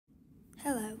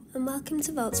And welcome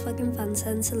to Volkswagen Van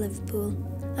Centre Liverpool.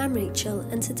 I'm Rachel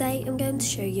and today I'm going to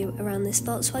show you around this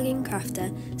Volkswagen Crafter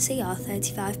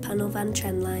CR35 panel van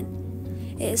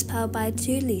Trendline. It is powered by a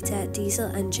 2-litre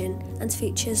diesel engine and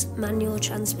features manual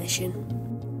transmission.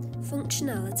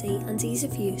 Functionality and ease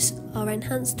of use are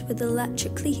enhanced with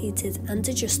electrically heated and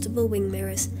adjustable wing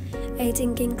mirrors,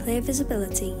 aiding in clear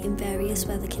visibility in various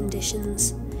weather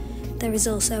conditions. There is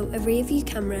also a rear view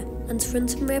camera and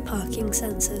front and rear parking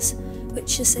sensors,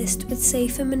 which assist with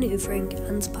safer manoeuvring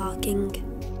and parking.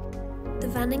 The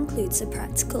van includes a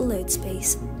practical load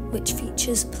space, which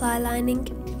features ply lining,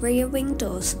 rear wing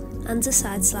doors and a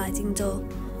side sliding door,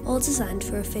 all designed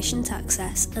for efficient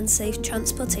access and safe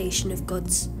transportation of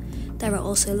goods. There are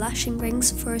also lashing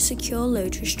rings for a secure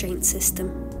load restraint system.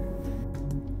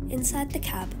 Inside the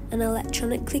cab, an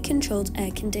electronically controlled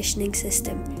air conditioning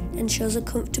system ensures a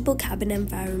comfortable cabin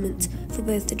environment for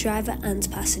both the driver and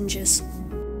passengers.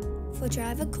 For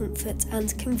driver comfort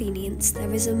and convenience,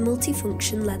 there is a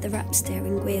multifunction leather-wrapped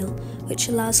steering wheel, which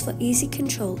allows for easy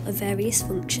control of various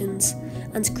functions,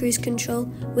 and cruise control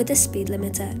with a speed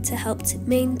limiter to help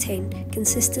maintain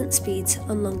consistent speeds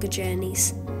on longer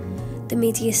journeys. The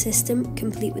media system,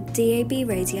 complete with DAB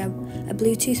radio, a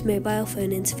Bluetooth mobile phone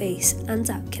interface and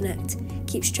App Connect,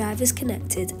 keeps drivers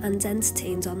connected and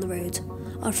entertained on the road,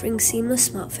 offering seamless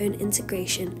smartphone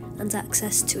integration and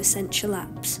access to essential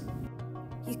apps.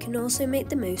 You can also make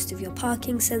the most of your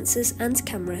parking sensors and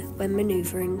camera when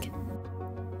manoeuvring.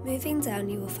 Moving down,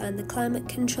 you will find the climate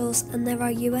controls, and there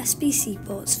are USB-C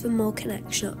ports for more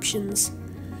connection options.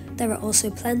 There are also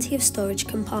plenty of storage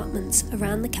compartments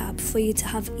around the cab for you to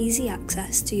have easy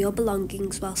access to your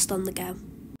belongings whilst on the go.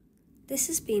 This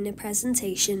has been a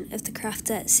presentation of the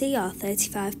Crafter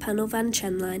CR35 panel van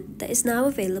Trendline that is now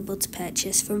available to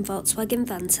purchase from Volkswagen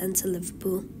Van Centre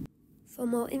Liverpool. For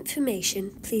more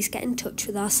information, please get in touch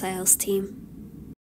with our sales team.